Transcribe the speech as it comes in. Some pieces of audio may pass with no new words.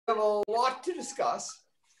a lot to discuss.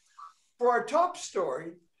 For our top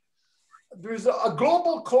story, there's a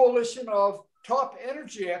global coalition of top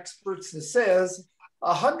energy experts that says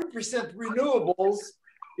 100% renewables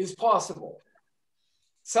is possible.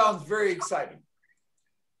 Sounds very exciting.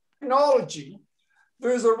 Technology,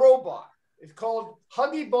 there's a robot. It's called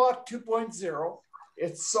HuggyBot 2.0.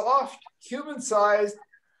 It's soft, human-sized,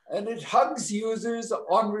 and it hugs users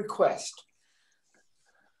on request.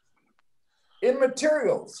 In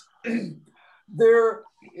materials, there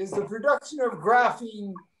is the production of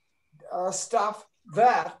graphene stuff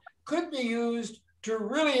that could be used to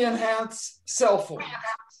really enhance cell phones.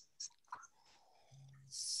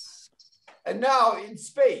 And now in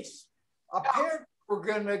space, apparently we're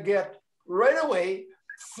going to get right away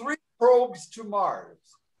 3 probes to Mars.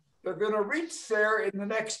 They're going to reach there in the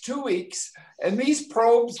next 2 weeks. And these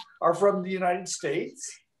probes are from the United States,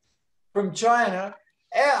 from China,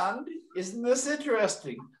 and, isn't this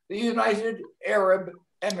interesting, the United Arab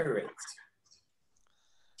Emirates.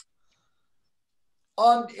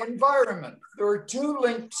 On environment, there are 2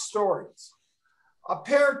 linked stories.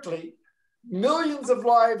 Apparently, millions of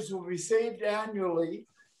lives will be saved annually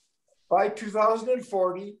by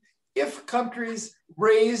 2040 if countries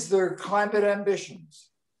raise their climate ambitions.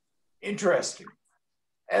 Interesting.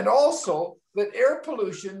 And also that air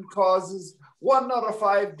pollution causes 1 out of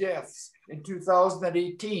 5 deaths in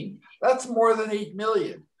 2018. That's more than 8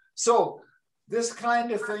 million. So this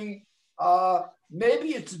kind of thing,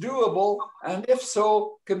 maybe it's doable, and if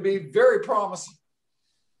so, can be very promising.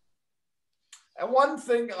 And one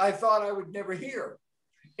thing I thought I would never hear,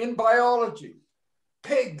 in biology,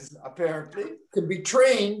 pigs apparently can be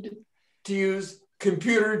trained to use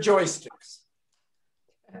computer joysticks.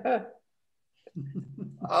 The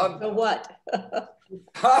what?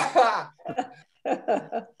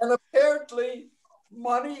 And apparently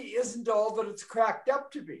money isn't all that it's cracked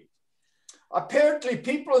up to be. Apparently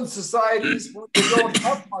people in societies where they don't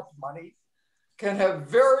have much money can have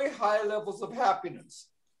very high levels of happiness.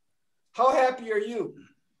 How happy are you?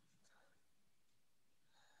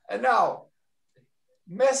 And now,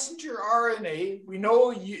 messenger RNA, we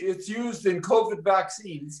know it's used in COVID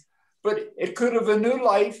vaccines, but it could have a new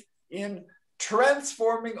life in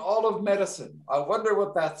transforming all of medicine. I wonder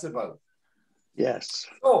what that's about. Yes.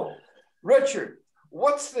 So, Richard,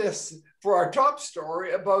 what's this for our top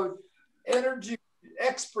story about energy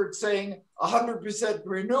experts saying 100%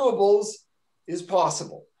 renewables is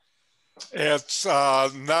possible? It's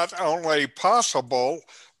not only possible,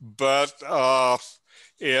 but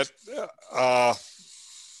it,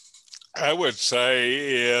 I would say,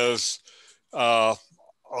 is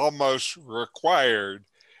almost required.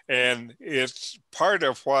 And it's part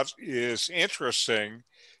of what is interesting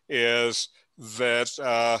is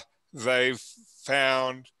that they've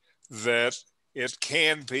found that it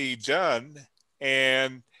can be done,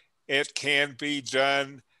 and it can be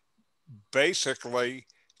done basically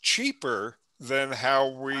cheaper than how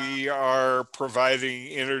we are providing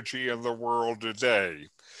energy in the world today.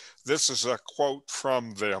 This is a quote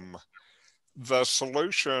from them. The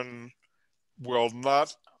solution will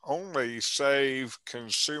not only save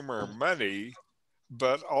consumer money,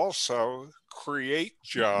 but also create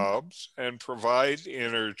jobs and provide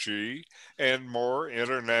energy and more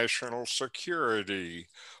international security,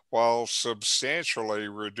 while substantially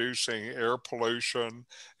reducing air pollution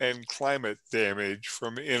and climate damage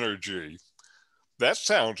from energy. That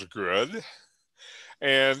sounds good.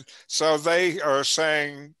 And so they are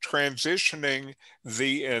saying transitioning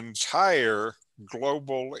the entire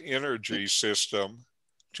global energy system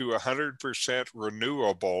to 100%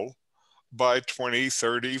 renewable by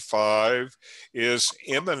 2035 is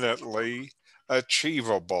imminently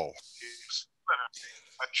achievable.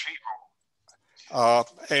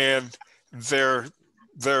 And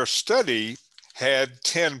their study had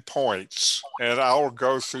 10 points, and I'll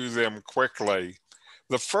go through them quickly.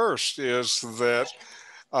 The first is that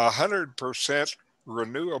 100%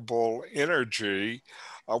 renewable energy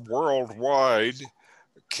worldwide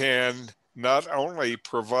can not only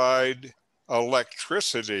provide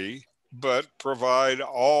electricity, but provide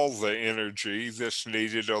all the energy that's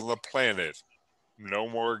needed on the planet. No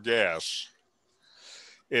more gas.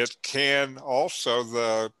 It can also,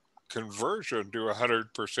 the conversion to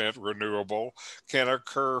 100% renewable can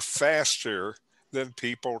occur faster than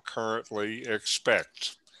people currently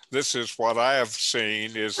expect. This is what I have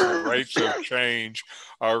seen is the rates of change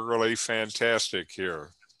are really fantastic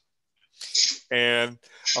here. And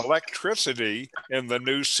electricity in the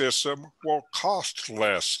new system will cost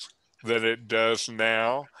less than it does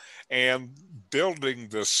now, and building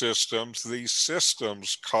the systems, these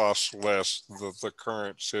systems cost less than the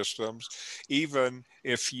current systems, even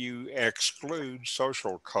if you exclude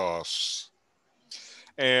social costs.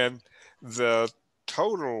 And the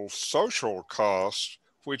total social cost,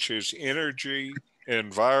 which is energy,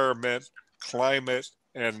 environment, climate,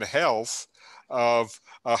 and health of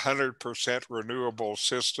 100% renewable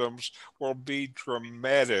systems will be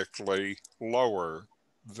dramatically lower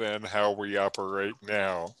than how we operate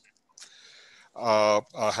now.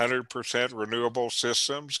 100% renewable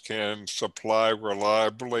systems can supply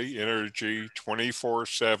reliably energy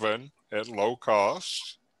 24/7 at low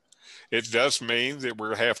cost. It does mean that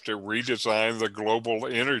we'll have to redesign the global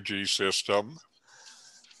energy system,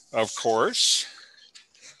 of course.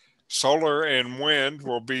 Solar and wind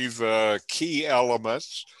will be the key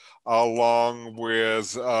elements along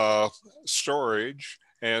with storage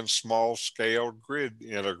and small-scale grid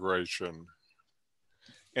integration.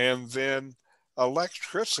 And then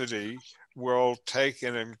electricity will take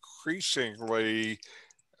an increasingly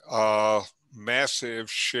massive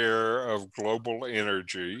share of global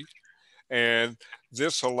energy. And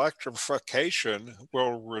this electrification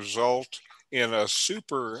will result in a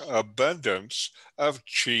superabundance of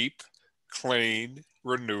cheap, clean,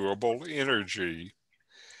 renewable energy.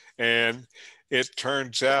 And it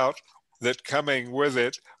turns out that coming with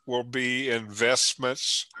it will be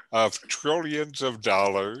investments of trillions of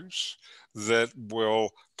dollars that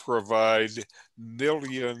will provide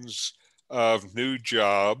millions of new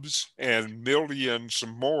jobs and millions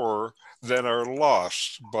more that are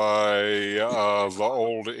lost by the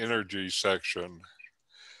old energy section.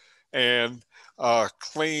 And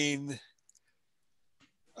clean,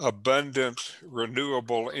 abundant,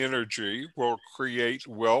 renewable energy will create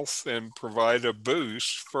wealth and provide a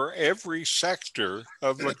boost for every sector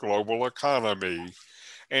of the global economy.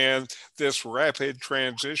 And this rapid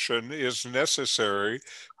transition is necessary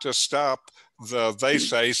to stop they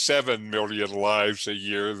say 7 million lives a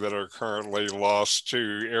year that are currently lost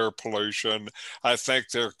to air pollution. I think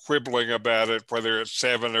they're quibbling about it, whether it's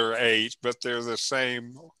 7 or 8, but they're the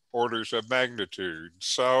same orders of magnitude.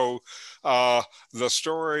 So the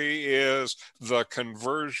story is the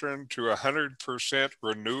conversion to 100%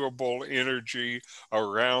 renewable energy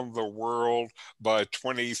around the world by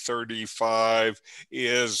 2035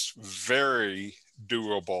 is very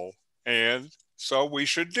doable. And so we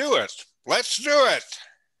should do it. Let's do it.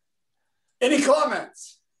 Any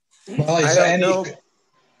comments? Well, I don't know.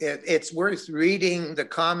 It's worth reading the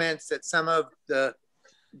comments that some of the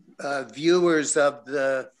viewers of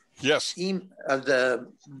the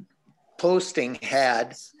posting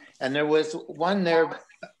had, and there was one there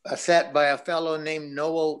set by a fellow named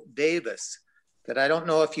Noel Davis that I don't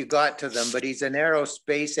know if you got to them, but he's an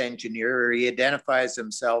aerospace engineer, or he identifies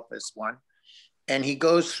himself as one. And he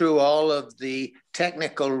goes through all of the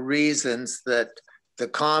technical reasons that the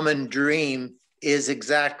common dream is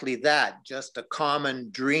exactly that, just a common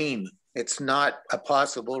dream. It's not a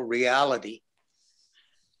possible reality.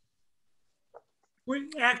 Well,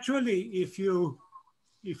 actually, if you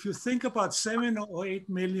think about 7 or 8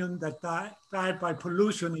 million that died by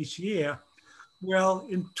pollution each year, well,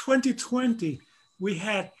 in 2020, we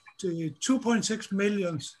had 2.6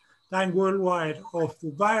 million dying worldwide of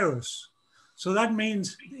the virus. So that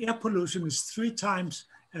means air pollution is 3 times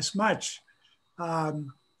as much.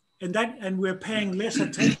 And we're paying less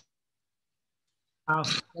attention now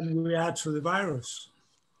than we are to the virus.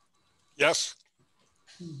 Yes.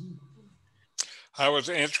 Mm-hmm. I was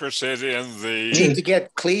interested in the... We need to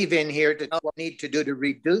get Cleve in here to know what we need to do to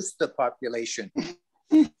reduce the population.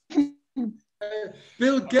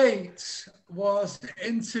 Bill Gates was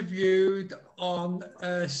interviewed on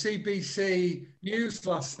CBC News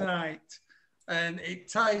last night, and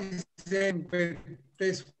it ties in with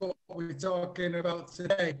this, what we're talking about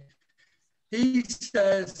today. He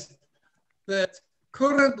says that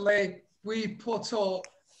currently we put up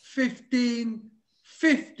 50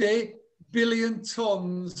 billion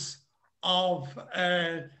tons of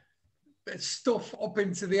stuff up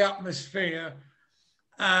into the atmosphere,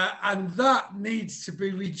 and that needs to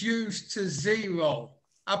be reduced to zero,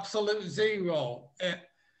 absolute zero.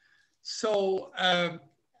 So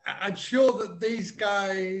I'm sure that these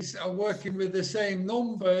guys are working with the same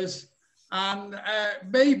numbers, and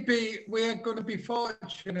maybe we're going to be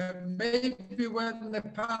fortunate. Maybe when the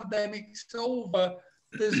pandemic's over,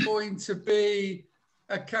 there's going to be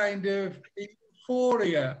a kind of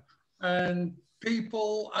euphoria, and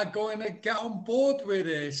people are going to get on board with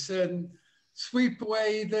this and sweep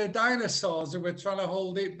away the dinosaurs who were trying to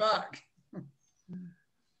hold it back.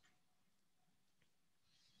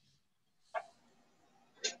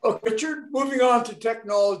 Okay, Richard, moving on to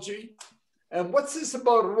technology. And what's this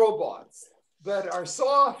about robots that are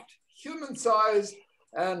soft, human-sized,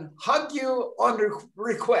 and hug you on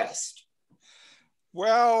request?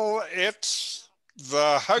 Well, it's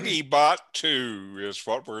the Huggy Bot 2 is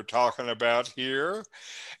what we're talking about here.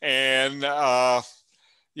 And,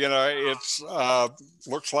 you know, it's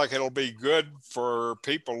looks like it'll be good for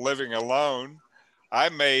people living alone. I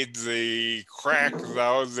made the crack,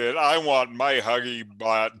 though, that I want my Huggy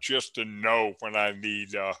Bot just to know when I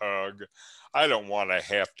need a hug. I don't want to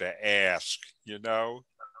have to ask, you know.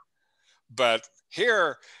 But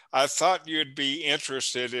here, I thought you'd be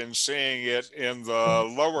interested in seeing it in the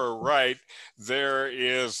lower right. There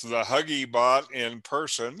is the Huggy Bot in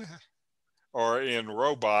person or in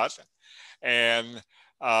robot. And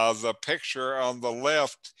the picture on the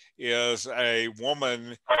left is a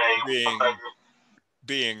woman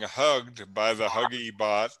being hugged by the Huggy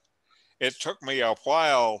Bot. It took me a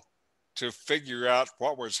while to figure out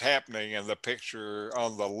what was happening in the picture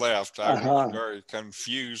on the left. I was very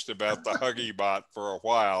confused about the Huggy Bot for a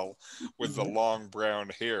while with the long brown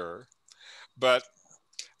hair. But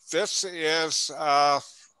this is,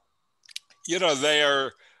 you know, they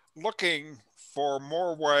are looking for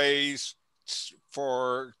more ways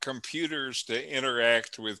for computers to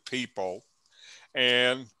interact with people.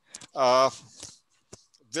 And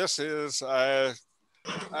this is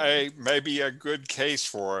maybe a good case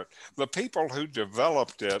for it. The people who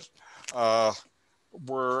developed it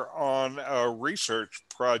were on a research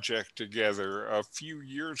project together a few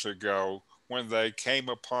years ago when they came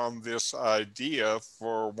upon this idea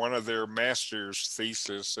for one of their master's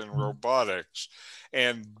thesis in robotics.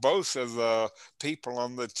 And both of the people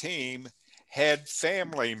on the team had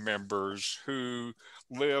family members who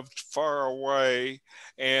lived far away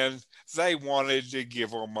and they wanted to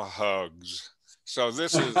give them hugs. So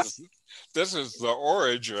this is the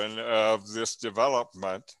origin of this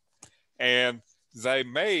development, and they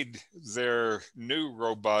made their new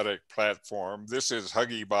robotic platform. This is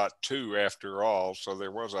HuggyBot 2 after all, so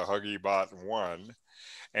there was a HuggyBot 1,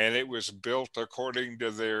 and it was built according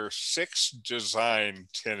to their 6 design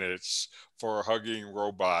tenets for hugging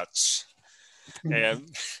robots.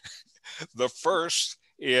 And the first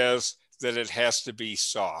is that it has to be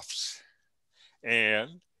soft,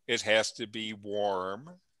 and it has to be warm,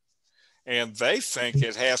 and they think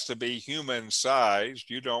it has to be human sized.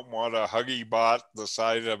 You don't want a Huggy Bot the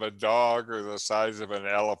size of a dog or the size of an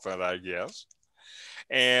elephant, I guess.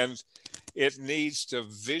 And it needs to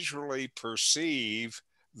visually perceive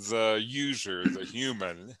the user, the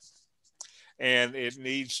human, and it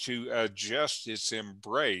needs to adjust its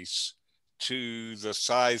embrace to the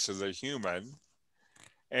size of the human,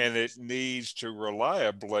 and it needs to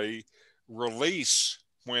reliably release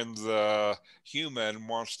when the human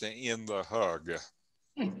wants to end the hug.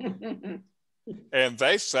 And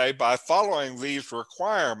they say by following these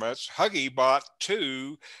requirements, HuggyBot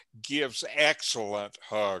 2 gives excellent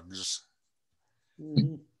hugs.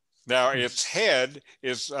 Now, its head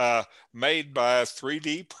is made by a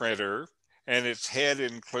 3D printer, and its head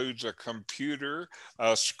includes a computer,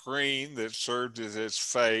 a screen that serves as its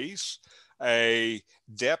face, a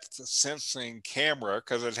depth sensing camera,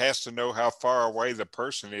 because it has to know how far away the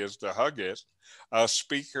person is to hug it, a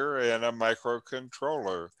speaker, and a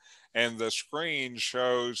microcontroller. And the screen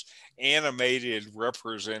shows animated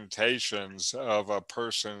representations of a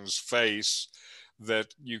person's face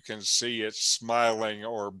that you can see it smiling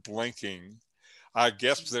or blinking. I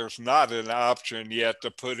guess there's not an option yet to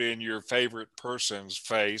put in your favorite person's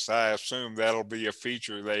face. I assume that'll be a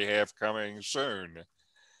feature they have coming soon.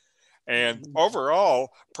 And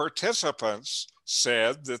overall, participants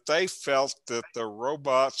said that they felt that the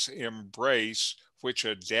robot's embrace, which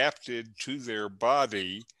adapted to their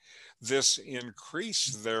body, this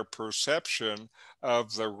increased their perception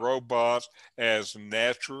of the robot as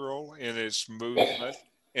natural in its movement,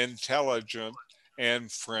 intelligent,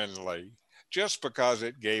 and friendly, just because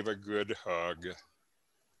it gave a good hug.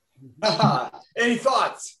 Any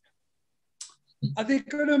thoughts? Are they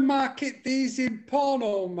going to market these in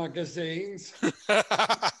porno magazines?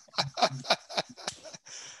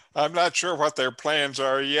 I'm not sure what their plans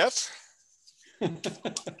are yet.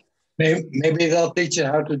 Maybe they'll teach you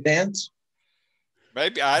how to dance.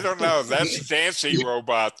 Maybe, I don't know. That's Dancy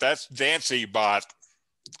Robot. That's Dancy Bot.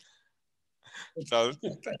 So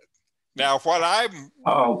now what I'm...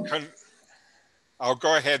 Oh,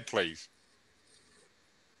 go ahead, please.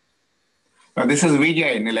 This is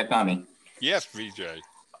Vijay Nilekani. Yes, Vijay.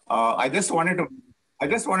 I just wanted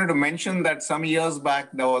to mention that some years back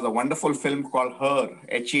there was a wonderful film called Her,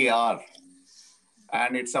 H-E-R,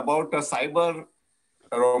 and it's about a cyber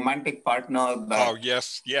romantic partner that Oh,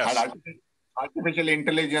 yes, had yes. artificial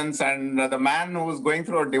intelligence, and the man who's going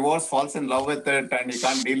through a divorce falls in love with it and he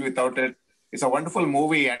can't deal without it. It's a wonderful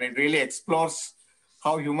movie, and it really explores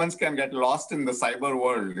how humans can get lost in the cyber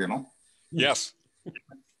world, you know. Yes.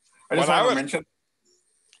 I just want to mention.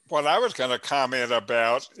 What I was going to comment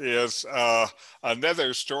about is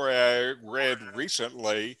another story I read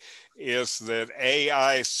recently is that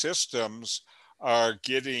AI systems are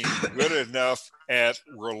getting good enough at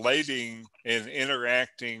relating and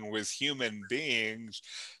interacting with human beings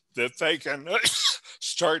that they can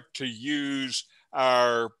start to use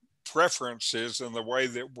our preferences and the way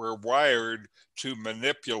that we're wired to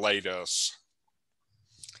manipulate us.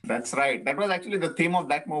 That's right. That was actually the theme of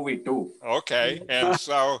that movie too. Okay, and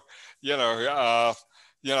so I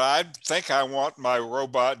think I want my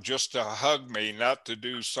robot just to hug me, not to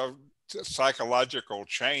do some psychological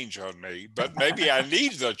change on me. But maybe I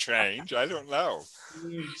need the change. I don't know.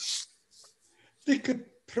 They could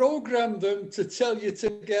program them to tell you to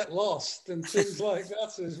get lost and things like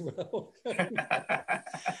that as well.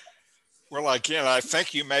 Well, again, I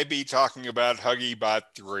think you may be talking about HuggyBot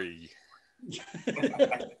 3.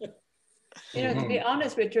 You know, to be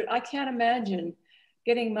honest, Richard, I can't imagine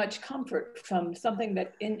getting much comfort from something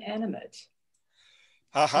that's inanimate.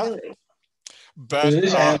 Really.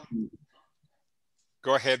 But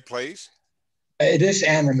go ahead, please. It is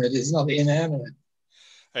animate. It's not inanimate.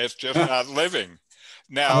 It's just not living.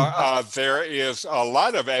 Now, there is a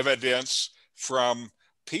lot of evidence from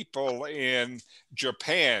people in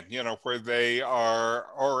Japan, where they are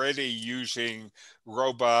already using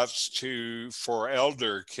robots for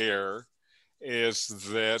elder care, is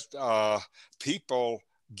that people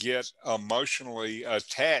get emotionally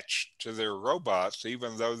attached to their robots,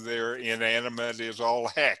 even though they're inanimate as all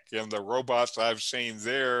heck. And the robots I've seen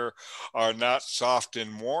there are not soft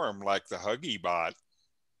and warm like the HuggyBot.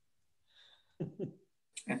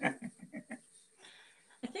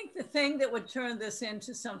 I think the thing that would turn this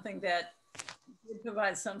into something that would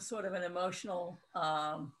provide some sort of an emotional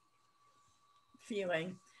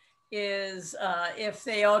feeling is if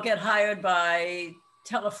they all get hired by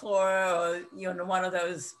Teleflora or one of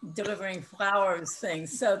those delivering flowers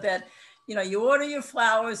things, so that you order your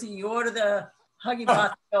flowers and you order the HuggyBot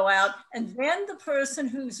to go out, and then the person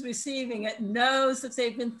who's receiving it knows that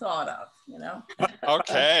they've been thought of.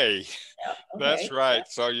 Okay. Yeah, That's right.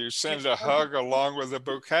 So you send a hug along with a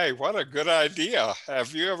bouquet. What a good idea.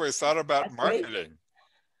 Have you ever thought about marketing?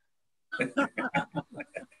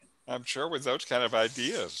 I'm sure with those kind of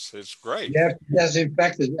ideas, it's great. You have to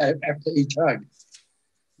disinfect it after each hug.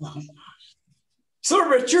 So,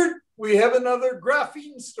 Richard, we have another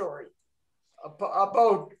graphene story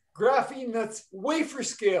about graphene that's wafer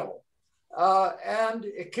scale. And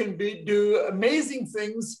it can do amazing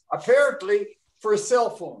things, apparently, for cell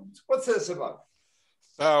phones. What's this about?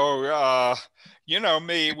 So, you know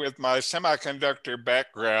me with my semiconductor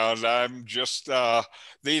background, I'm just,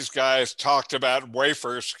 these guys talked about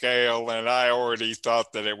wafer scale, and I already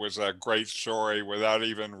thought that it was a great story without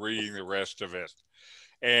even reading the rest of it.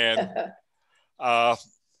 And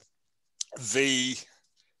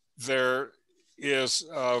there is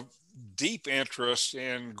a deep interest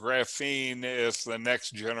in graphene as the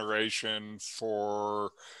next generation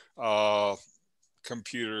for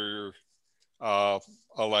computer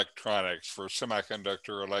electronics, for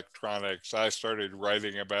semiconductor electronics. I started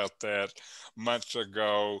writing about that months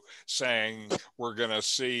ago, saying we're going to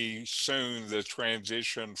see soon the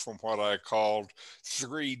transition from what I called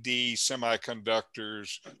 3D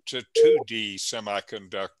semiconductors to 2D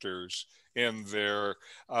semiconductors in their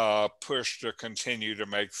push to continue to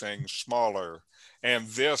make things smaller. And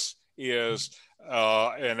this is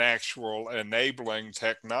an actual enabling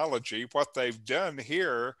technology. What they've done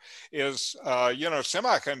here is,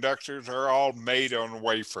 semiconductors are all made on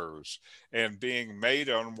wafers, and being made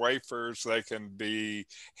on wafers, they can be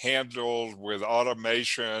handled with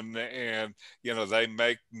automation, and, they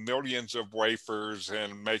make millions of wafers,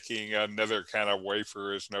 and making another kind of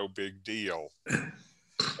wafer is no big deal.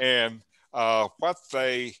 And what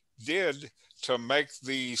they did to make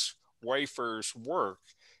these wafers work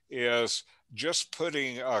is just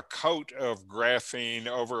putting a coat of graphene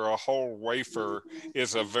over a whole wafer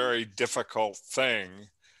is a very difficult thing.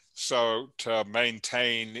 So to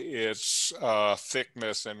maintain its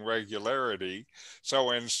thickness and regularity.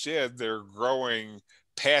 So instead they're growing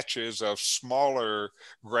patches of smaller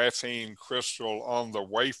graphene crystal on the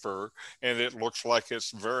wafer, and it looks like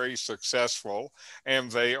it's very successful.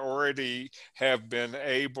 And they already have been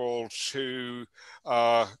able to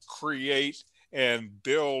create and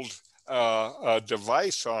build a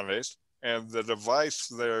device on it. And the device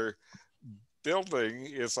they're building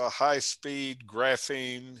is a high-speed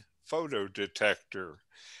graphene photodetector.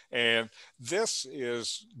 And this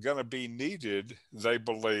is going to be needed, they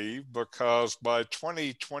believe, because by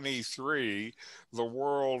 2023, the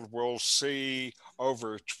world will see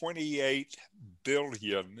over 28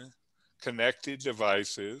 billion connected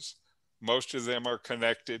devices. Most of them are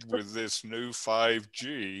connected with this new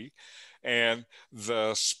 5G. And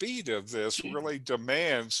the speed of this really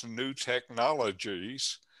demands new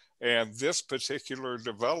technologies. And this particular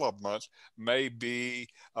development may be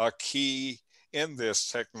a key in this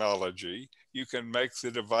technology. You can make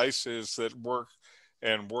the devices that work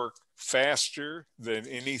faster than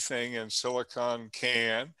anything in silicon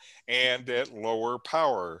can and at lower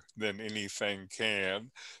power than anything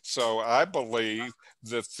can. So I believe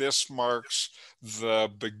that this marks the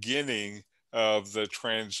beginning of the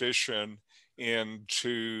transition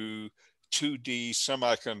into 2D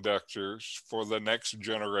semiconductors for the next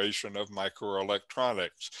generation of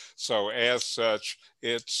microelectronics. So as such,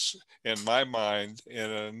 it's, in my mind, an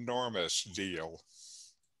enormous deal.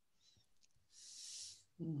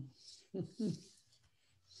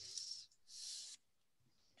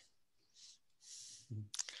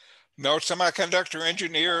 No semiconductor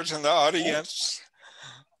engineers in the audience?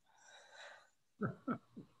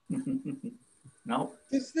 No.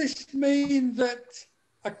 Does this mean that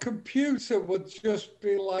a computer would just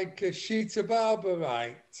be like a sheet of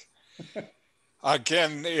arborite?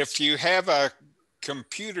 Again, if you have a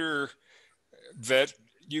computer that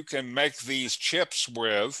you can make these chips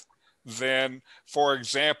with, then, for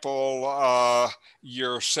example,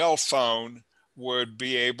 your cell phone would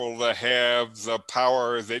be able to have the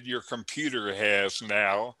power that your computer has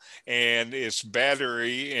now, and its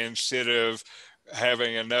battery, instead of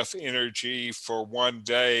having enough energy for one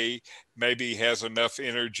day, maybe has enough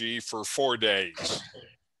energy for 4 days.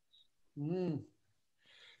 You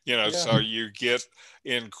know, so you get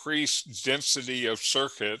increased density of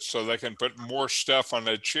circuits so they can put more stuff on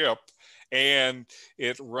a chip, and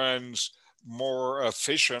it runs more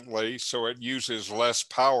efficiently, so it uses less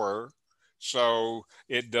power, so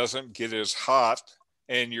it doesn't get as hot,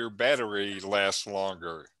 and your battery lasts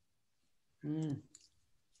longer.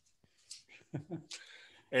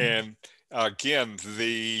 And again,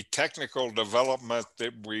 the technical development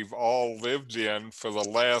that we've all lived in for the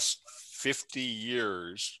last 50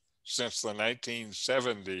 years, since the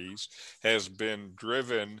 1970s, has been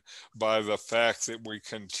driven by the fact that we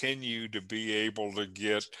continue to be able to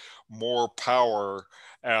get more power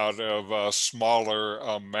out of a smaller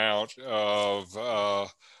amount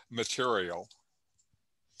of material.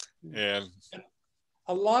 And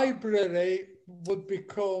a library would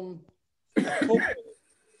become a company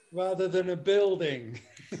rather than a building.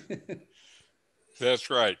 That's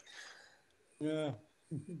right. Yeah.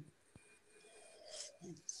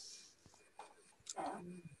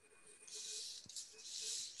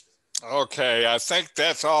 Okay, I think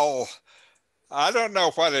that's all. I don't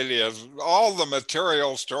know what it is. All the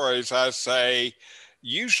material stories, I say,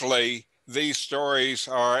 usually these stories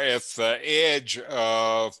are at the edge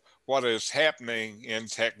of what is happening in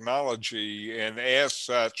technology, and as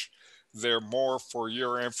such, they're more for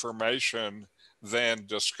your information than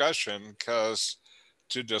discussion, because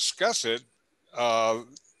to discuss it,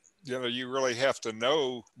 you know, you really have to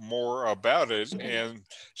know more about it, and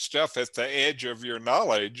stuff at the edge of your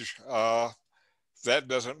knowledge, that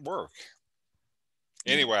doesn't work.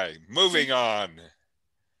 Anyway, moving on.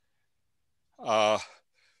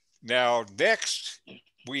 Now, next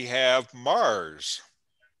we have Mars.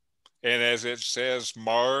 And as it says,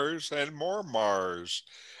 Mars and more Mars.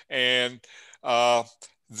 And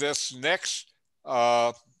this next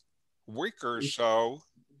week or so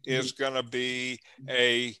is going to be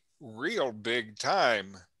a real big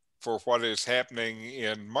time for what is happening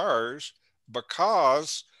in Mars,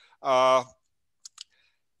 because,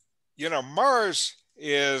 you know, Mars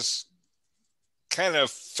is kind of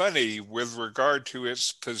funny with regard to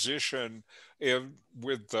its position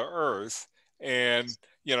with the Earth. And,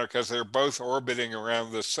 you know, because they're both orbiting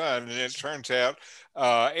around the sun. And it turns out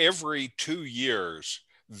every 2 years,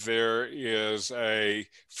 there is a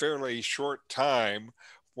fairly short time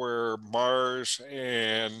where Mars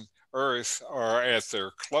and Earth are at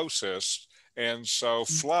their closest. And so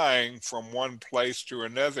flying from one place to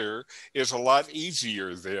another is a lot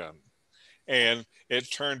easier then. And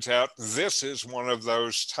it turns out this is one of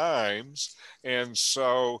those times. And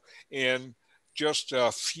so in just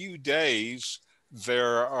a few days,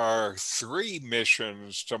 there are 3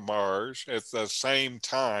 missions to Mars at the same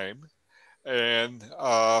time. And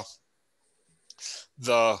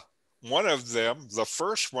one of them, the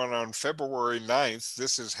first one on February 9th,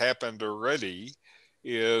 this has happened already,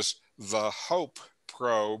 is the Hope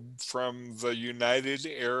probe from the United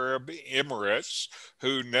Arab Emirates,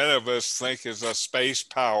 who none of us think is a space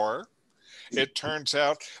power. It turns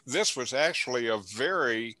out this was actually a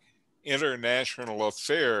very international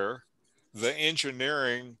affair. The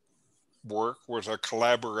engineering work was a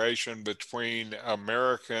collaboration between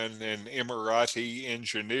American and Emirati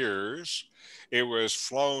engineers. It was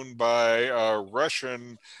flown by a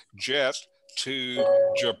Russian jet to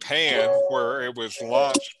Japan, where it was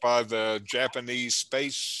launched by the Japanese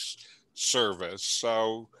Space Service.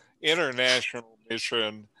 So, international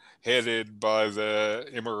mission headed by the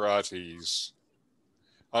Emiratis.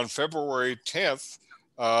 On February 10th,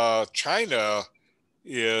 China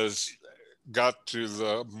is got to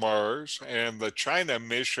the Mars, and the China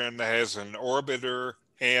mission has an orbiter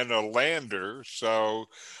and a lander. So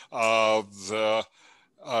the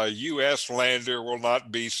U.S. lander will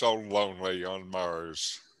not be so lonely on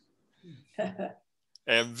Mars.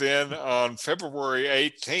 And then on February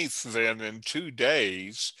 18th, then in 2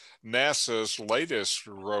 days, NASA's latest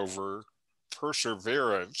rover,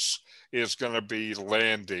 Perseverance, is going to be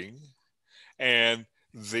landing. And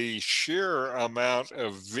the sheer amount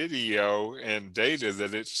of video and data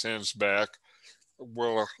that it sends back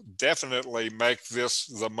will definitely make this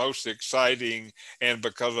the most exciting. And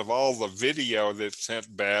because of all the video that's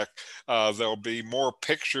sent back, there'll be more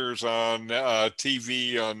pictures on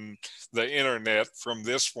TV, on the internet from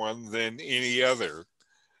this one than any other.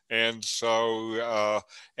 And so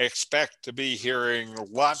expect to be hearing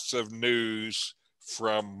lots of news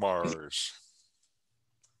from Mars.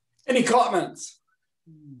 Any comments?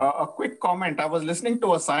 A quick comment. I was listening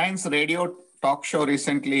to a science radio talk show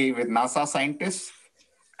recently with NASA scientists.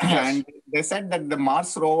 Yes. And they said that the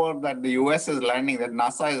Mars rover that the US is landing, that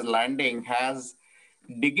NASA is landing, has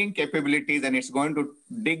digging capabilities, and it's going to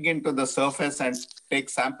dig into the surface and take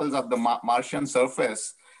samples of the Martian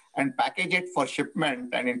surface and package it for shipment.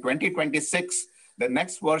 And in 2026, the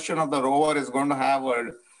next version of the rover is going to have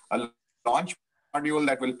a launch module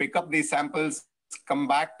that will pick up these samples, come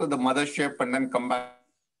back to the mothership, and then come back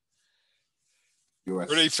to the US.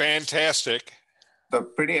 Pretty fantastic. So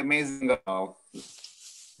pretty amazing.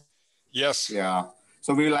 Yes. Yeah.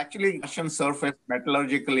 So we will actually Martian surface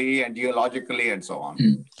metallurgically and geologically and so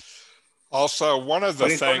on. Also, one of the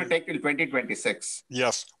things... It's going to take till 2026.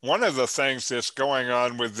 Yes. One of the things that's going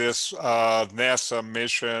on with this NASA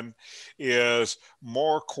mission is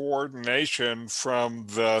more coordination from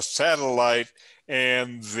the satellite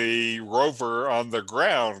and the rover on the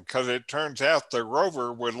ground, because it turns out the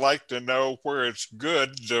rover would like to know where it's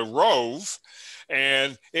good to rove,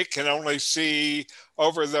 and it can only see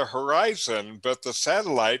over the horizon, but the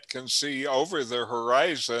satellite can see over the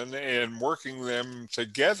horizon, and working them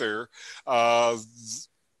together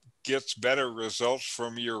gets better results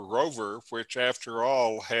from your rover, which after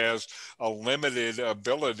all has a limited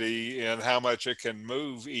ability in how much it can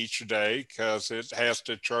move each day, because it has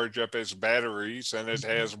to charge up its batteries, and it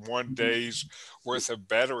has 1 day's worth of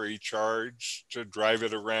battery charge to drive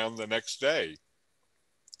it around the next day.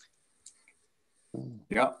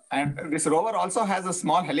 Yeah, and this rover also has a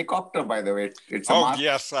small helicopter, by the way. It's a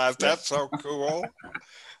yes, that's so cool.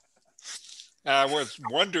 I was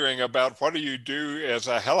wondering about, what do you do as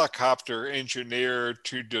a helicopter engineer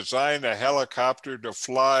to design a helicopter to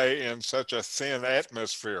fly in such a thin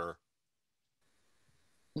atmosphere?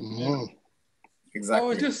 Exactly. I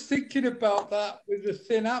was just thinking about that with the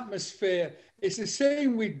thin atmosphere. It's the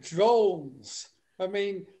same with drones. I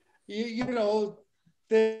mean, you know,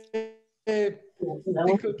 they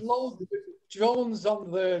could load the drones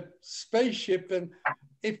on the spaceship, and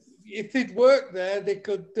if it worked there, they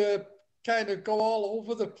could kind of go all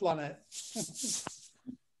over the planet.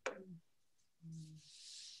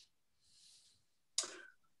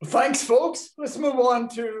 Thanks, folks. Let's move on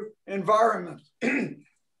to environment. 2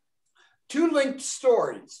 linked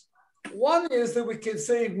stories. One is that we could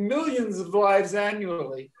save millions of lives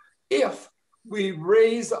annually if we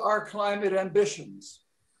raise our climate ambitions.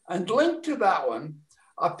 And linked to that one,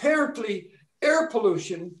 apparently air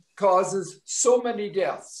pollution causes so many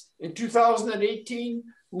deaths. In 2018,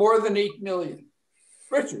 more than 8 million.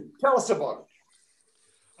 Richard, tell us about it.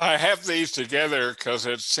 I have these together because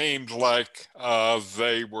it seemed like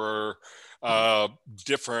they were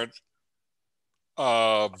different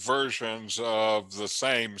versions of the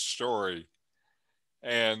same story.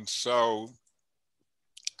 And so,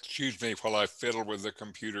 excuse me while I fiddle with the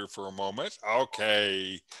computer for a moment.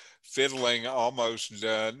 Okay, fiddling almost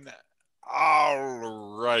done.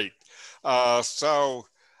 All right.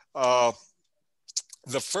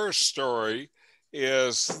 The first story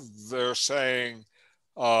is they're saying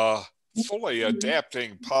fully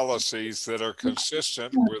adapting policies that are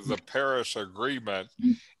consistent with the Paris Agreement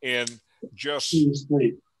in just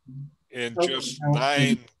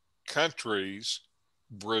 9 countries: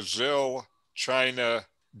 Brazil, China,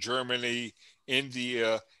 Germany,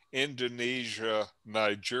 India, Indonesia,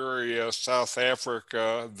 Nigeria, South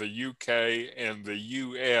Africa, the UK, and the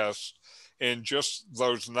US. And just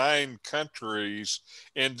those 9 countries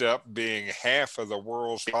end up being half of the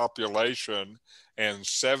world's population and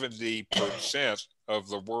 70% of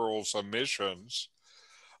the world's emissions.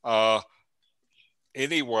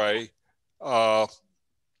 Anyway,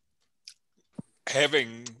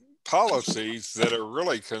 having policies that are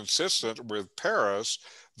really consistent with Paris,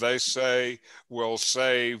 they say will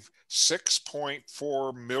save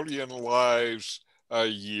 6.4 million lives a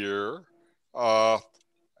year,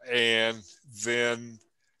 and then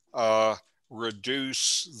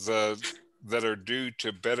reduce that are due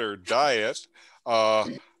to better diet.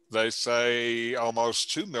 They say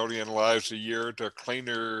almost 2 million lives a year to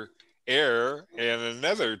cleaner air, and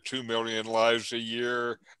another 2 million lives a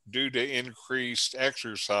year due to increased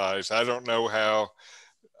exercise. I don't know how.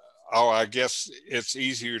 Oh, I guess it's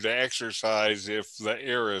easier to exercise if the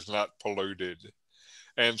air is not polluted.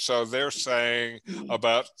 And so they're saying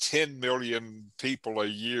about 10 million people a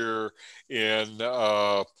year in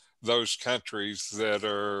those countries that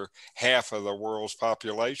are half of the world's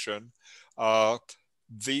population.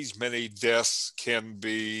 These many deaths can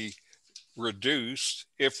be reduced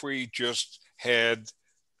if we just had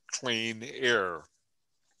clean air.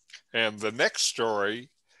 And the next story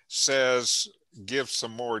gives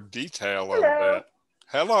some more detail on that.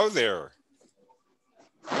 Hello there.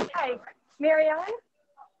 Hi, Marianne.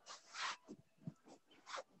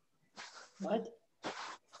 What?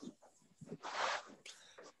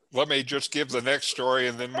 Let me just give the next story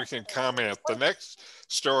and then we can comment. The next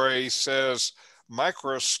story says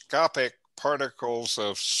microscopic particles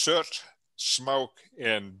of soot, smoke,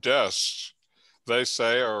 and dust, they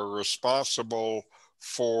say, are responsible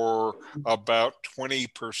for about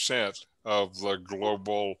 20% of the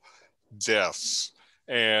global deaths.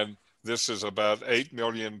 And this is about 8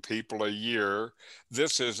 million people a year.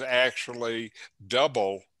 This is actually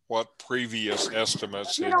double what previous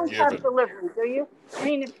estimates had given. You don't have delivery, do you? I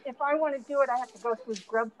mean, if I want to do it, I have to go through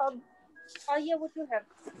Grubhub. Oh yeah, we do have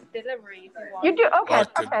delivery if you want. You do? Okay,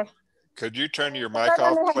 okay. Could you turn your mic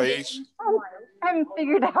off, please? I haven't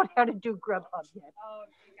figured out how to do Grubhub yet. Oh,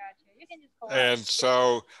 okay, gotcha. You can just call. And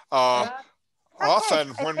so often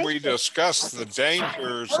when we discuss the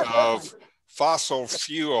dangers of fossil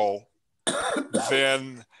fuel,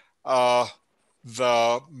 then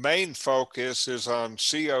the main focus is on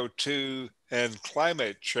CO2 and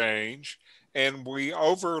climate change, and we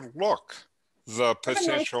overlook the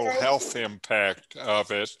potential health impact of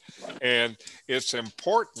it. And it's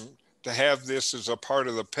important to have this as a part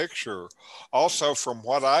of the picture. Also, from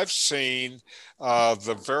what I've seen,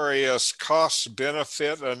 the various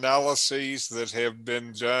cost-benefit analyses that have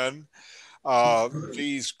been done,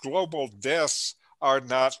 these global deaths are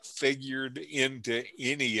not figured into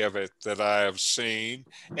any of it that I have seen.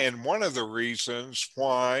 And one of the reasons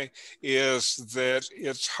why is that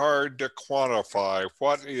it's hard to quantify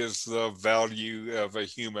what is the value of a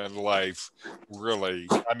human life, really.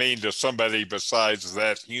 I mean, to somebody besides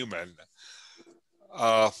that human.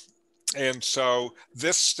 And so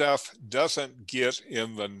this stuff doesn't get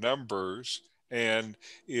in the numbers, and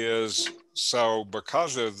is so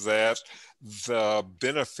because of that, the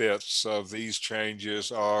benefits of these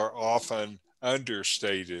changes are often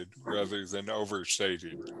understated rather than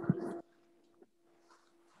overstated.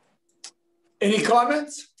 Any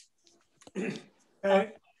comments?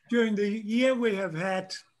 During the year we have had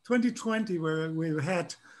 2020, where we've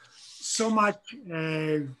had so much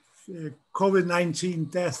COVID-19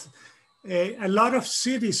 death, a lot of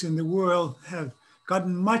cities in the world have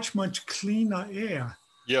gotten much, much cleaner air.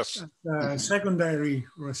 Yes. Secondary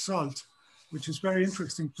result, which is very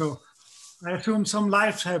interesting. So I assume some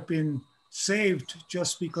lives have been saved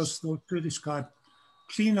just because those cities got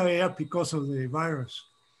cleaner air because of the virus.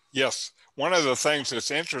 Yes. One of the things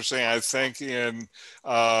that's interesting, I think, in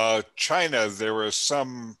China, there was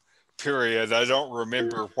some period, I don't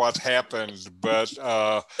remember what happened, but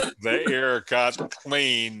the air got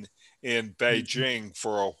clean in Beijing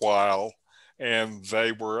for a while, and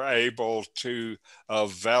they were able to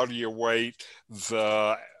evaluate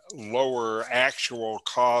the lower actual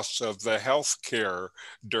costs of the healthcare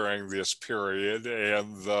during this period,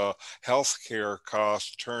 and the healthcare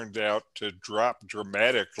costs turned out to drop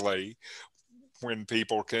dramatically when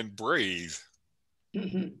people can breathe.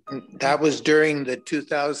 That was during the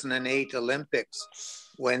 2008 Olympics.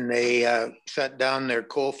 when they shut down their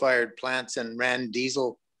coal-fired plants and ran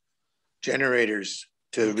diesel generators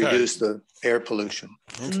to reduce the air pollution.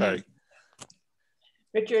 Okay.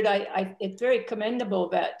 Richard, it's very commendable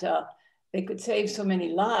that they could save so many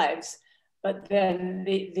lives, but then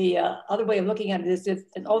the other way of looking at it is if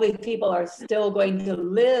and all these people are still going to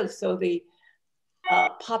live, so the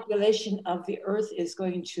population of the earth is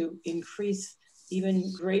going to increase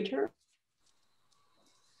even greater.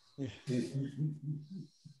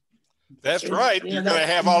 That's right. You're going to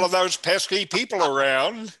have all of those pesky people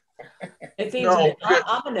around. It seems a bit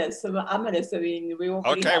ominous. I mean,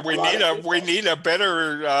 we need a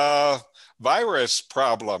better virus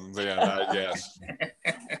problem then, I guess.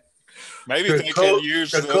 Maybe they can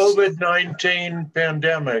use the COVID-19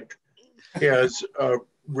 pandemic has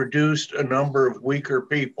reduced a number of weaker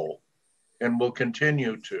people and will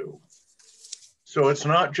continue to. So it's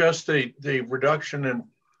not just the reduction in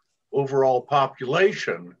overall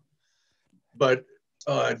population, but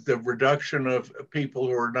the reduction of people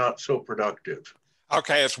who are not so productive.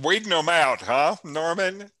 Okay, it's weeding them out, huh,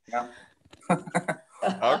 Norman? Yeah.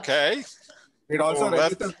 Okay. It also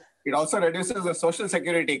reduces the social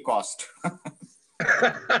security cost.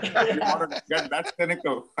 That's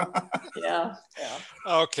cynical. Yeah.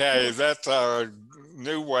 Okay, that's a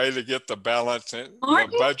new way to get the balance, the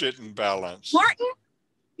budget in balance. Martin,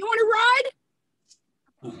 you want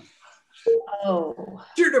to ride? Oh.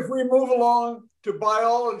 Richard, if we move along to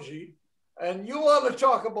biology, and you want to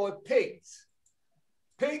talk about pigs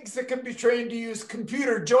that can be trained to use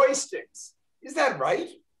computer joysticks. Is that right?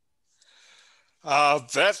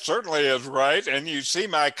 That certainly is right. And you see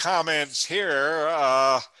my comments here.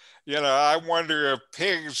 I wonder if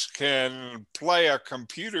pigs can play a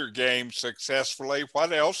computer game successfully.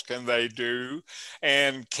 What else can they do?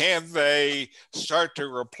 And can they start to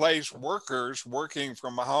replace workers working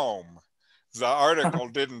from home? The article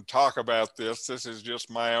didn't talk about this. This is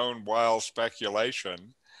just my own wild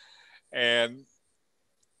speculation. And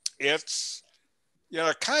it's,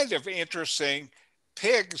 kind of interesting.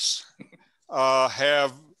 Pigs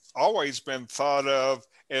have always been thought of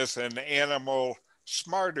as an animal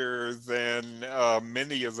smarter than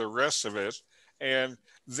many of the rest of it. And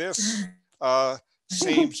this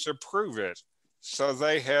seems to prove it. So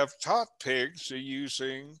they have taught pigs to use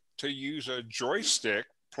a joystick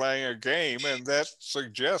playing a game, and that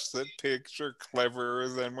suggests that pigs are cleverer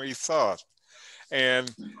than we thought. And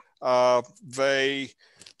the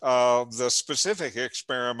specific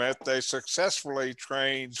experiment, they successfully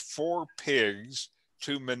trained 4 pigs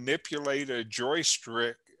to manipulate a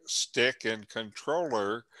joystick and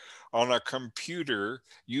controller on a computer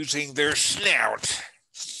using their snout.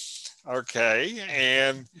 Okay,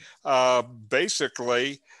 and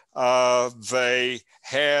basically they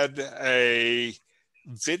had a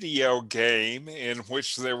video game in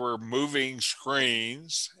which there were moving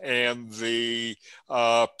screens, and the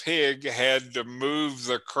pig had to move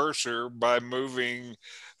the cursor by moving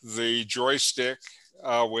the joystick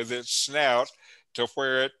with its snout to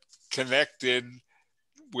where it connected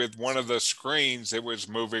with one of the screens it was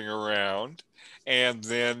moving around, and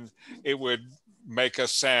then it would make a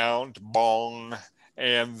sound, bong,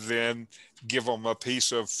 and then give them a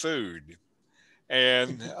piece of food.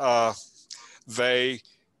 And they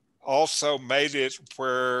also made it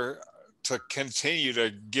where to continue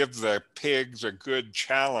to give the pigs a good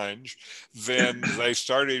challenge, then they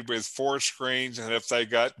started with 4 screens, and if they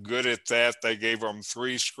got good at that, they gave them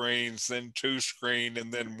 3 screens, then 2 screens,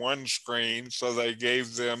 and then 1 screen. So they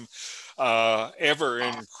gave them ever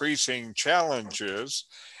increasing challenges.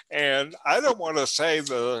 And I don't want to say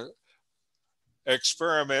the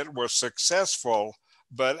experiment was successful,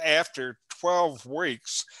 but after 12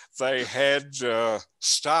 weeks, they had to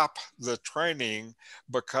stop the training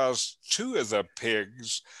because 2 of the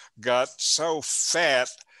pigs got so fat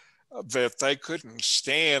that they couldn't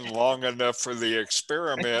stand long enough for the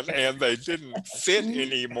experiment, and they didn't fit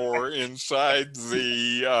anymore inside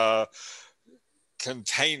the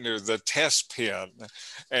container, the test pen.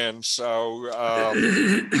 And so,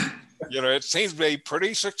 it seems to be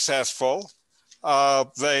pretty successful.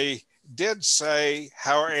 They did say,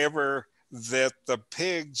 however, that the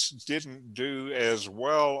pigs didn't do as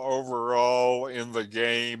well overall in the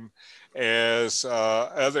game as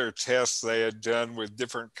other tests they had done with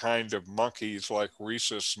different kind of monkeys like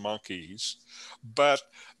rhesus monkeys. But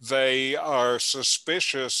they are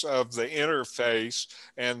suspicious of the interface,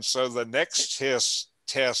 and so the next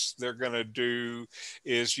test they're going to do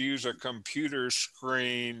is use a computer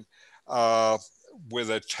screen with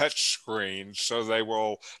a touch screen, so they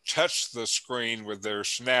will touch the screen with their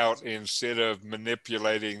snout instead of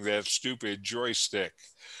manipulating that stupid joystick.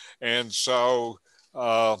 And so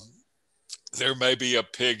there may be a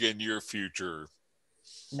pig in your future.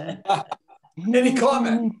 Any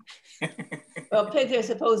comment? Well, pigs are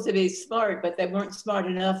supposed to be smart, but they weren't smart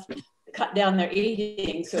enough to cut down their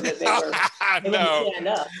eating so that they wouldn't stand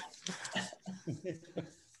up.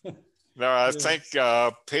 No, I think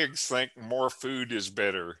pigs think more food is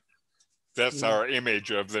better. That's our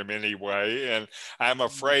image of them anyway. And I'm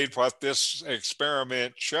afraid what this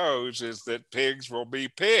experiment shows is that pigs will be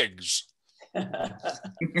pigs. I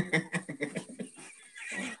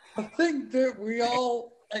think that we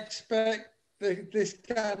all expect this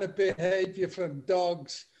kind of behavior from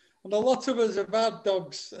dogs. And a lot of us have had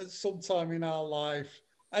dogs at some time in our life.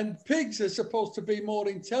 And pigs are supposed to be more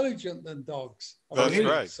intelligent than dogs. That's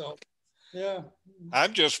right. So, yeah.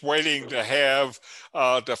 I'm just waiting to have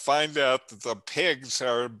to find out that the pigs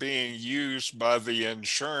are being used by the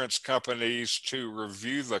insurance companies to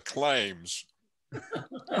review the claims.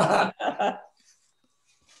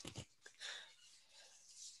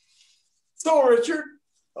 So, Richard,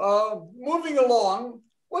 moving along,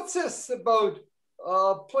 what's this about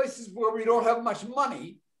places where we don't have much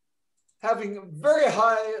money having very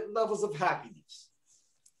high levels of happiness?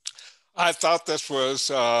 I thought this was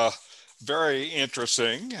very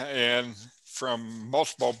interesting and from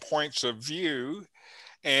multiple points of view.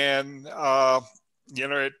 And, you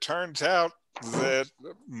know, it turns out that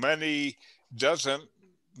money doesn't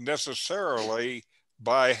necessarily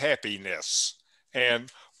buy happiness.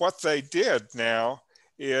 And what they did now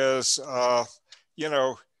is, you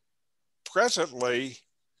know, presently,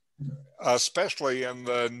 especially in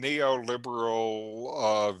the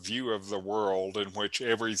neoliberal view of the world in which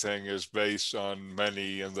everything is based on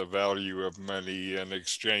money and the value of money and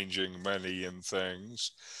exchanging money and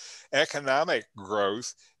things, economic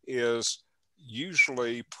growth is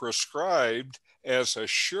usually prescribed as a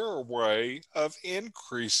sure way of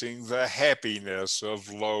increasing the happiness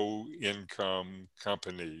of low-income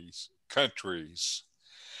countries.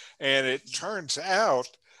 And it turns out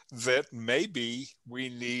that maybe we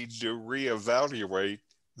need to reevaluate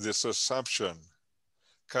this assumption,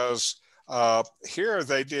 because here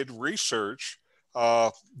they did research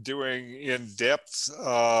doing in-depth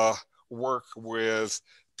work with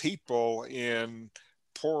people in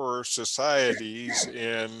poorer societies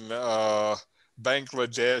in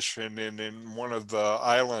Bangladesh and in one of the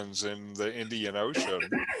islands in the Indian Ocean.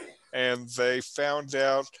 And they found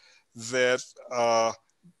out that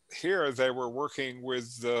here they were working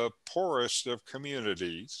with the poorest of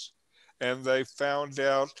communities, and they found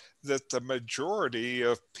out that the majority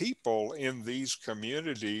of people in these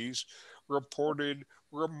communities reported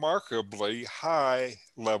remarkably high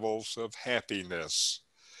levels of happiness.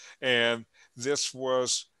 And this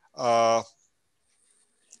was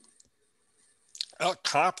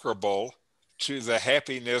comparable to the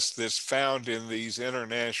happiness that's found in these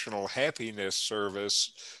international happiness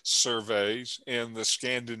surveys in the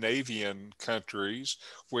Scandinavian countries,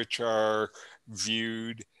 which are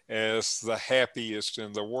viewed as the happiest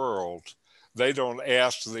in the world. They don't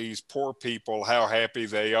ask these poor people how happy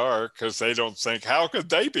they are because they don't think, how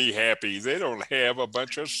could they be happy? They don't have a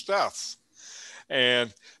bunch of stuff.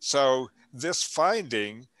 And so this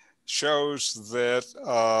finding shows that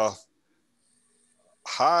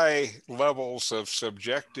high levels of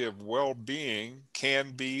subjective well-being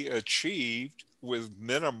can be achieved with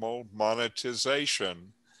minimal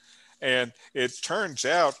monetization. And it turns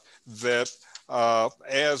out that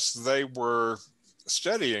as they were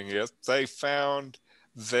studying it, they found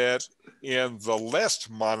that in the less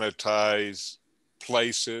monetized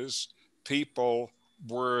places, people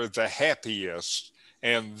were the happiest.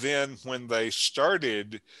 And then when they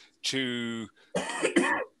started to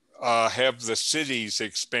have the cities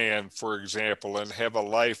expand, for example, and have a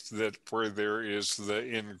life that where there is the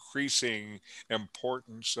increasing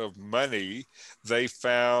importance of money, they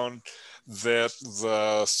found that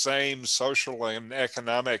the same social and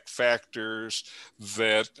economic factors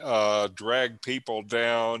that drag people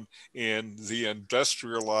down in the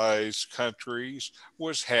industrialized countries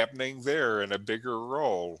was happening there in a bigger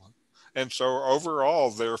role. And so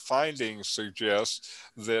overall, their findings suggest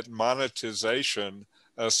that monetization,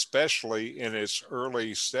 especially in its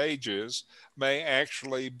early stages, may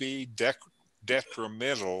actually be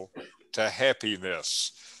detrimental to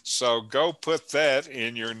happiness. So go put that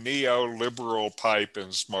in your neoliberal pipe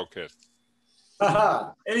and smoke it.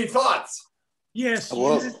 Any thoughts? Yes, you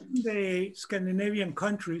mentioned the Scandinavian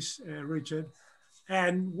countries, Richard.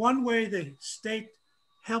 And one way the state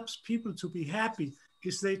helps people to be happy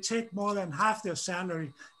is they take more than half their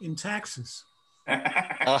salary in taxes.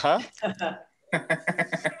 I'm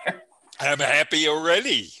happy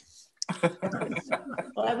already.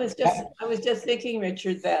 Well, I was just thinking,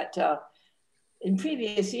 Richard, that in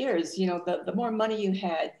previous years, you know, the more money you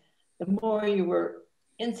had, the more you were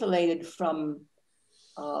insulated from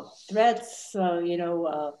threats, you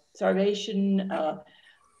know, starvation,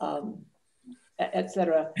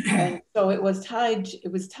 etc. And so it was tied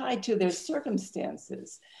to their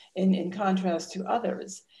circumstances in contrast to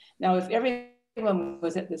others. Now, if everyone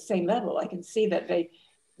was at the same level, I can see that they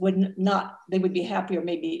would be happier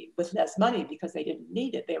maybe with less money because they didn't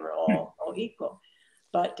need it. They were all equal.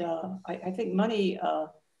 But I think money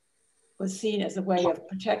was seen as a way of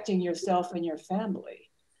protecting yourself and your family,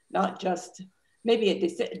 not just, maybe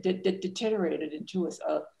it deteriorated into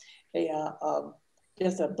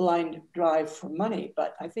just a blind drive for money,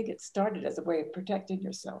 but I think it started as a way of protecting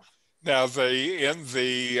yourself. Now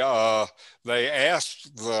they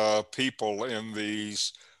asked the people in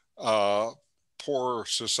these poor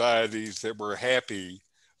societies that were happy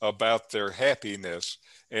about their happiness,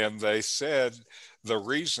 and they said the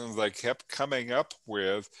reason they kept coming up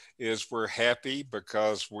with is we're happy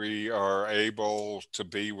because we are able to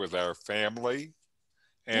be with our family,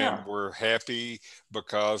 and we're happy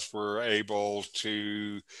because we're able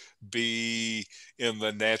to be in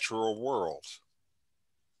the natural world.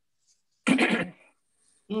 As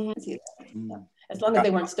long as they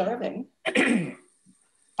weren't starving.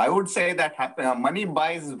 I would say that money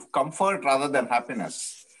buys comfort rather than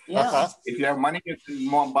happiness. Yeah. If you have money, you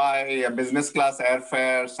can buy a business class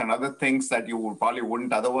airfares and other things that you probably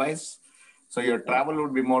wouldn't otherwise. So your travel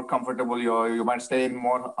would be more comfortable. You might stay in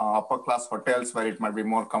more upper class hotels where it might be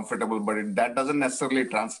more comfortable, but that doesn't necessarily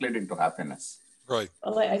translate into happiness. Right.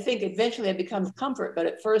 Well, I think eventually it becomes comfort, but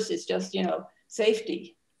at first it's just, you know,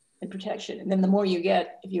 safety and protection. And then the more you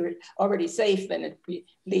get, if you're already safe, then it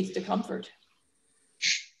leads to comfort.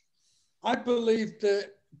 I believe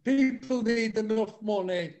that people need enough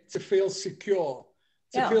money to feel secure.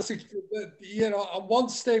 Feel secure. But, you know, and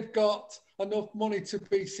once they've got enough money to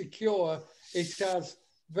be secure, it has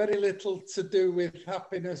very little to do with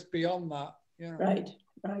happiness beyond that. You know? Right,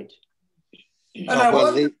 right. And I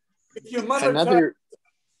wonder if you monetize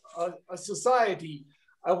a society,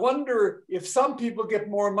 I wonder if some people get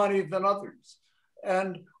more money than others.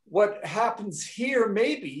 And what happens here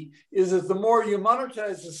maybe is that the more you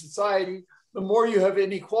monetize a society, the more you have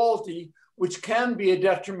inequality, which can be a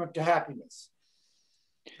detriment to happiness.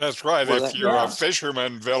 That's right. Well, if you're a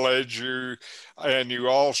fisherman village and you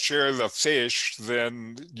all share the fish,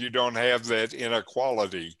 then you don't have that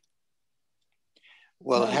inequality.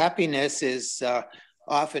 Well, happiness is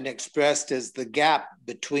often expressed as the gap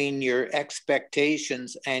between your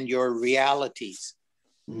expectations and your realities.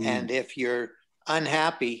 And if you're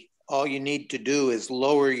unhappy, all you need to do is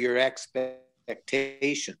lower your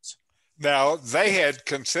expectations. Now, they had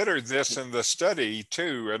considered this in the study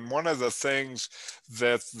too, and one of the things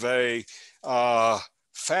that they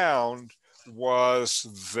found was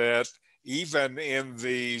that even in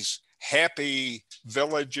these happy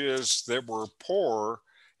villages that were poor,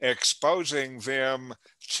 exposing them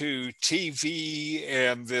to TV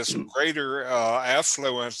and this greater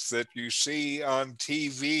affluence that you see on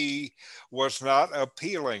TV was not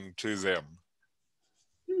appealing to them.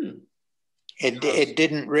 It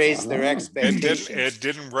didn't raise their expectations. It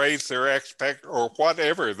didn't raise their or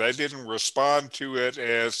whatever. They didn't respond to it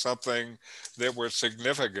as something that was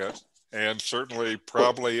significant, and certainly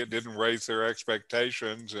probably it didn't raise their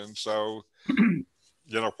expectations, and so you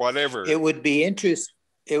know, whatever. It would be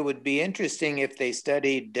interesting if they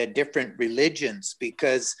studied different religions,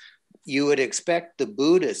 because you would expect the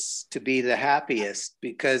Buddhists to be the happiest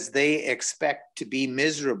because they expect to be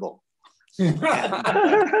miserable. As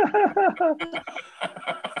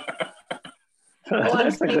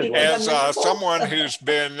someone who's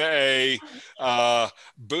been a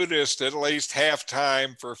Buddhist at least half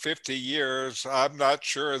time for 50 years, I'm not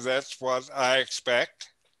sure that's what I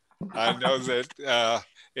expect. I know that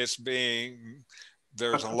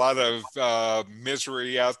there's a lot of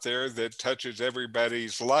misery out there that touches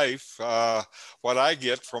everybody's life. What I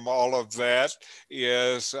get from all of that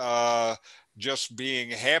is just being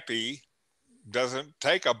happy. Doesn't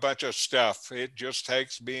take a bunch of stuff. It just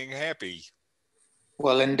takes being happy.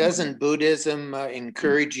 Well, and doesn't Buddhism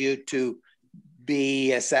encourage you to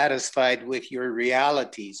be satisfied with your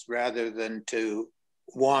realities rather than to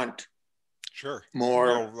want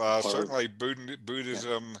more? Well, certainly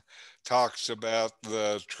Buddhism talks about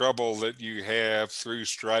the trouble that you have through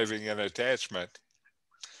striving and attachment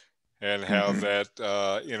and how that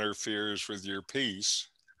interferes with your peace.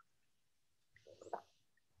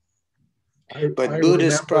 But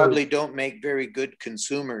Buddhists probably don't make very good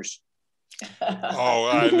consumers. Oh,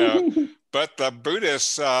 I know. But the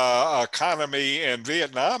Buddhist economy in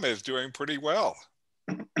Vietnam is doing pretty well.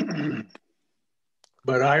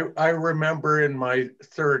 But I remember in my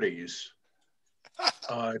 30s,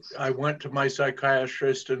 I went to my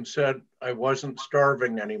psychiatrist and said I wasn't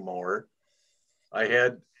starving anymore. I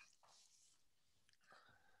had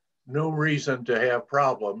no reason to have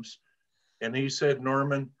problems. And he said,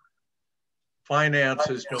 Norman,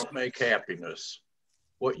 finances don't make happiness.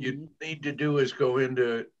 What you need to do is go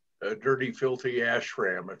into a dirty, filthy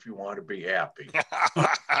ashram if you want to be happy.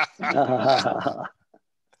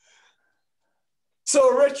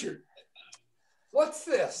 So, Richard, what's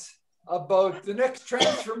this about the next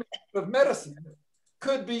transformation of medicine?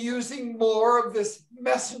 Could be using more of this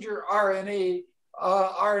messenger RNA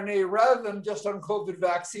rather than just on COVID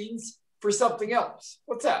vaccines for something else.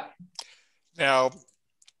 What's that? Now,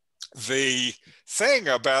 the thing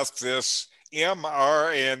about this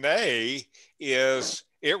mRNA is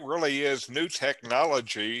it really is new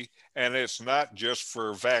technology, and it's not just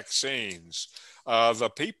for vaccines.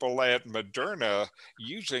 The people at Moderna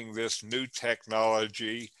using this new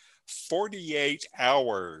technology 48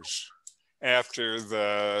 hours after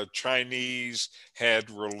the Chinese had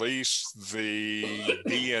released the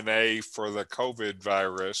DNA for the COVID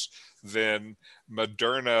virus, then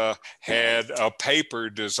Moderna had a paper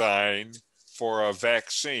design for a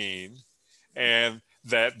vaccine, and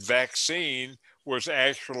that vaccine was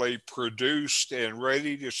actually produced and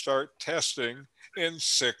ready to start testing in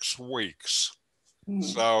 6 weeks.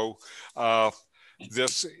 So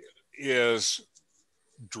this is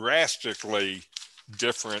drastically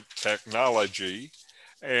different technology.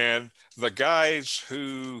 And the guys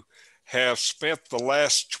who have spent the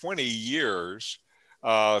last 20 years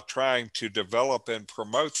trying to develop and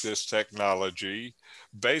promote this technology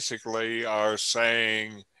basically are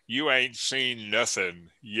saying, you ain't seen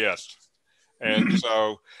nothing yet. And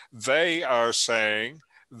so they are saying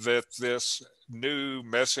that this new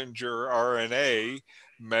messenger RNA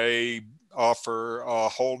may offer a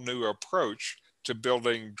whole new approach to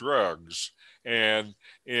building drugs. And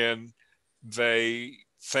they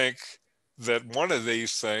think that one of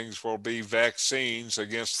these things will be vaccines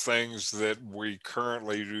against things that we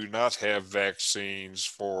currently do not have vaccines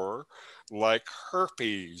for, like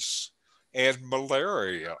herpes and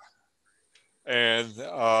malaria. And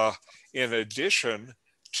in addition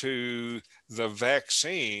to the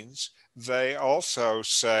vaccines, they also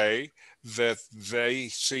say that they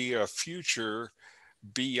see a future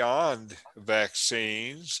beyond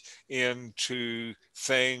vaccines into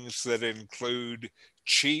things that include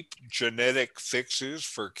cheap genetic fixes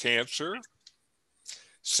for cancer,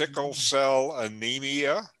 sickle cell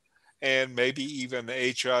anemia, and maybe even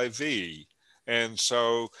HIV. And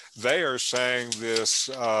so they are saying this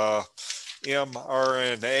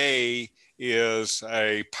mRNA is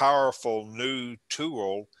a powerful new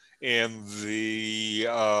tool in the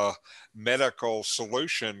medical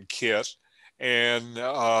solution kit, and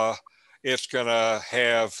it's going to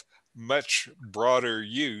have much broader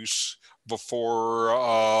use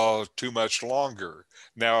before too much longer.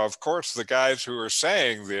 Now, of course, the guys who are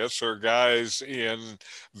saying this are guys in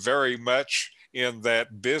very much in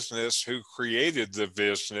that business who created the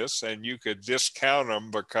business, and you could discount them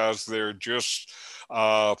because they're just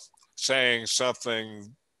saying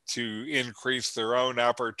something to increase their own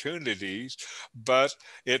opportunities. But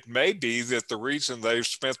it may be that the reason they've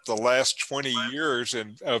spent the last 20 years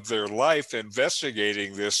of their life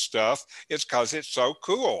investigating this stuff is because it's so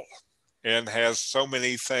cool and has so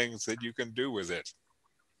many things that you can do with it.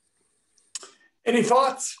 Any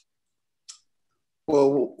thoughts?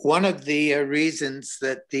 Well, one of the reasons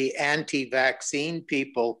that the anti-vaccine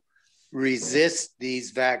people resist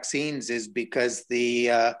these vaccines is because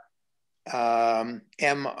the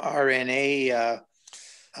mRNA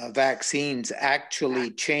vaccines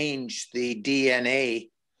actually change the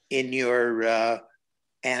DNA in your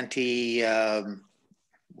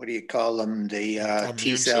what do you call them? The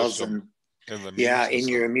T cells system. in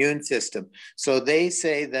your immune system. So they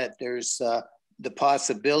say that there's the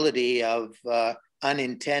possibility of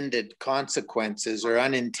unintended consequences or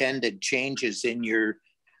unintended changes in your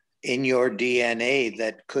DNA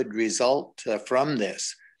that could result from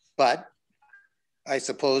this. But I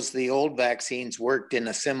suppose the old vaccines worked in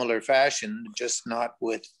a similar fashion, just not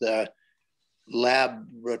with the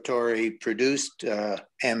laboratory produced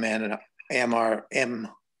mRNA.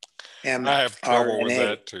 I have trouble with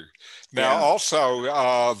that too. Now,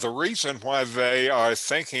 also, the reason why they are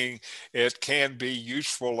thinking it can be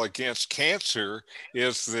useful against cancer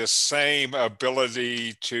is this same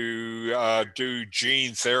ability to do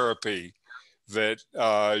gene therapy that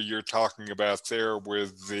you're talking about there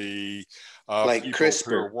with the like people who are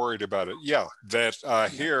CRISPR. worried about it. Yeah, that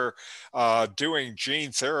here doing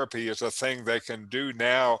gene therapy is a thing they can do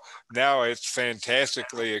now. Now it's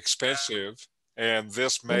fantastically expensive, and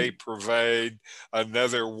this may provide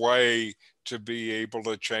another way to be able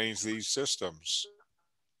to change these systems.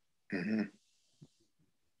 Mm-hmm.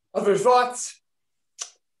 Other thoughts?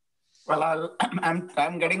 Well,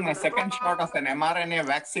 I'm getting my second shot of an mRNA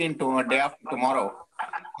vaccine to day after tomorrow.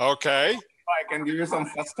 Okay. I can give you some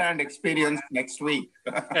first-hand experience next week.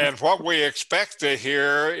 And what we expect to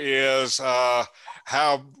hear is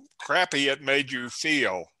how crappy it made you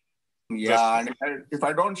feel. Yeah, and if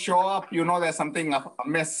I don't show up, you know there's something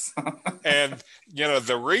amiss. And, you know,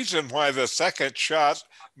 the reason why the second shot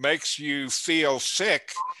makes you feel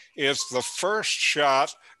sick is the first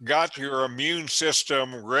shot got your immune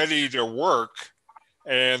system ready to work.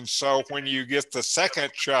 And so when you get the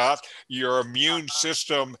second shot, your immune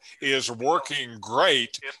system is working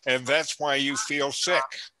great, and that's why you feel sick.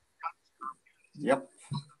 Yep.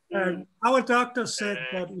 Our doctor said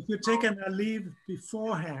that if you take an Aleve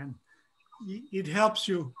beforehand, it helps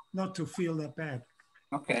you not to feel that bad.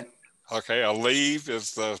 Okay. Okay, Aleve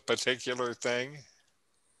is the particular thing.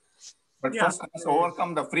 But first, let's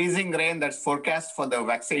overcome the freezing rain that's forecast for the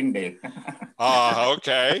vaccine day.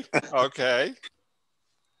 Okay, okay.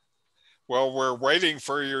 Well, we're waiting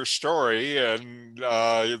for your story and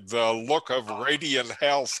the look of radiant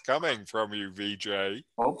health coming from you, VJ.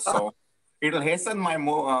 Hope so. It'll hasten my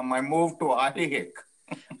move to Ahihik.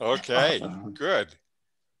 Okay, good.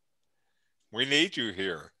 We need you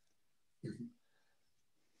here.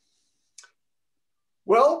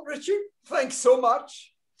 Well, Richard, thanks so much.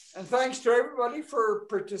 And thanks to everybody for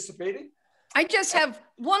participating. I just have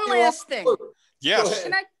one last thing. Yes.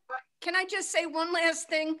 Can I just say one last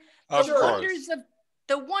thing? Of course.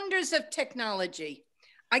 The wonders of technology.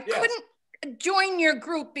 I couldn't join your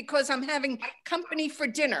group because I'm having company for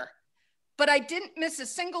dinner, but I didn't miss a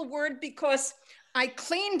single word because I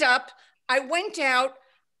cleaned up, I went out,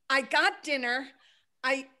 I got dinner,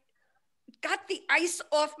 I got the ice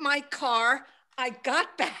off my car, I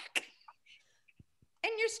got back,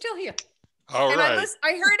 and you're still here. All right.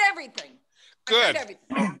 I heard everything. Good. I heard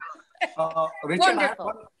everything. Richard, I have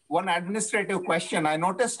one administrative question. I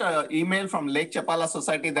noticed an email from Lake Chapala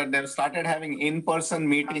Society that they've started having in-person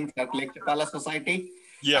meetings at Lake Chapala Society.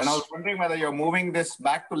 Yes. And I was wondering whether you're moving this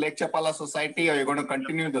back to Lake Chapala Society or you're going to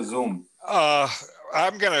continue the Zoom.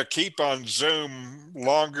 I'm going to keep on Zoom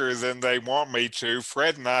longer than they want me to.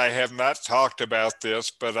 Fred and I have not talked about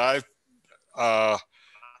this, but I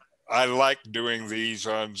like doing these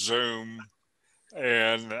on Zoom,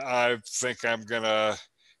 and I think I'm going to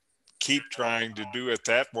keep trying to do it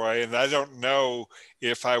that way. And I don't know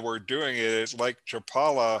if I were doing it at Lake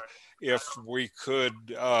Chapala, if we could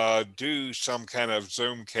do some kind of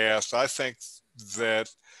Zoom cast. I think that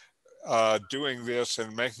doing this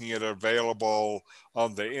and making it available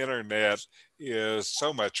on the internet is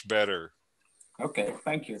so much better. Okay,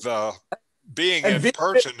 thank you. Being in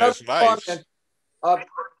person is nice.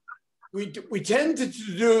 We tended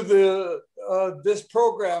to do this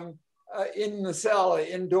program in the sala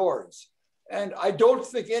indoors, and I don't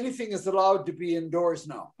think anything is allowed to be indoors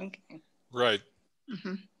now. Okay. Right.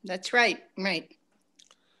 Mm-hmm. That's right. Right.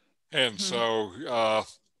 And so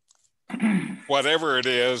whatever it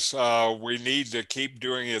is, we need to keep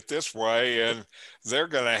doing it this way, and they're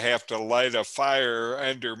going to have to light a fire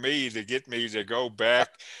under me to get me to go back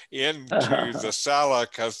into the sala,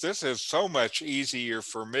 because this is so much easier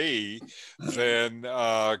for me than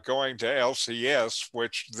going to LCS,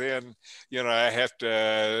 which then, you know, I have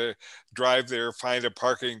to drive there, find a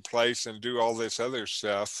parking place, and do all this other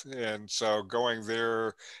stuff. And so going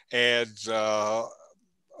there adds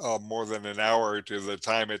more than an hour to the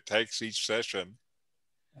time it takes each session.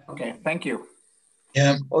 Okay, thank you.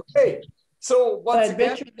 Yeah. Okay. So once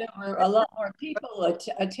again, Richard, there were a lot more people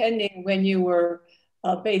attending when you were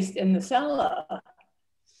based in the sala.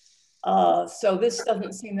 So this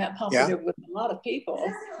doesn't seem that popular with a lot of people. Does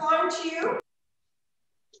this belong to you?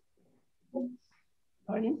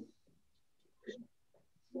 Pardon?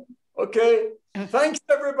 Okay. Thanks,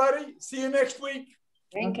 everybody. See you next week.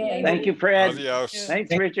 Okay. Thank you, Fred. Adios.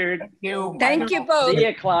 Thanks, Richard. Thank you. Thank you both. See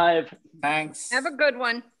you, Clive. Thanks. Have a good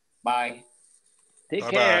one. Bye. Take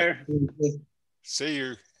Bye-bye. care. See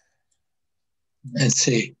you. Let's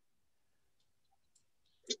see.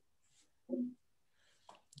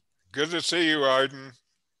 Good to see you, Arden.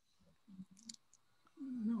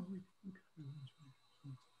 No,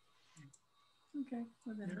 Okay.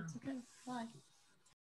 Well, then that's okay. Bye.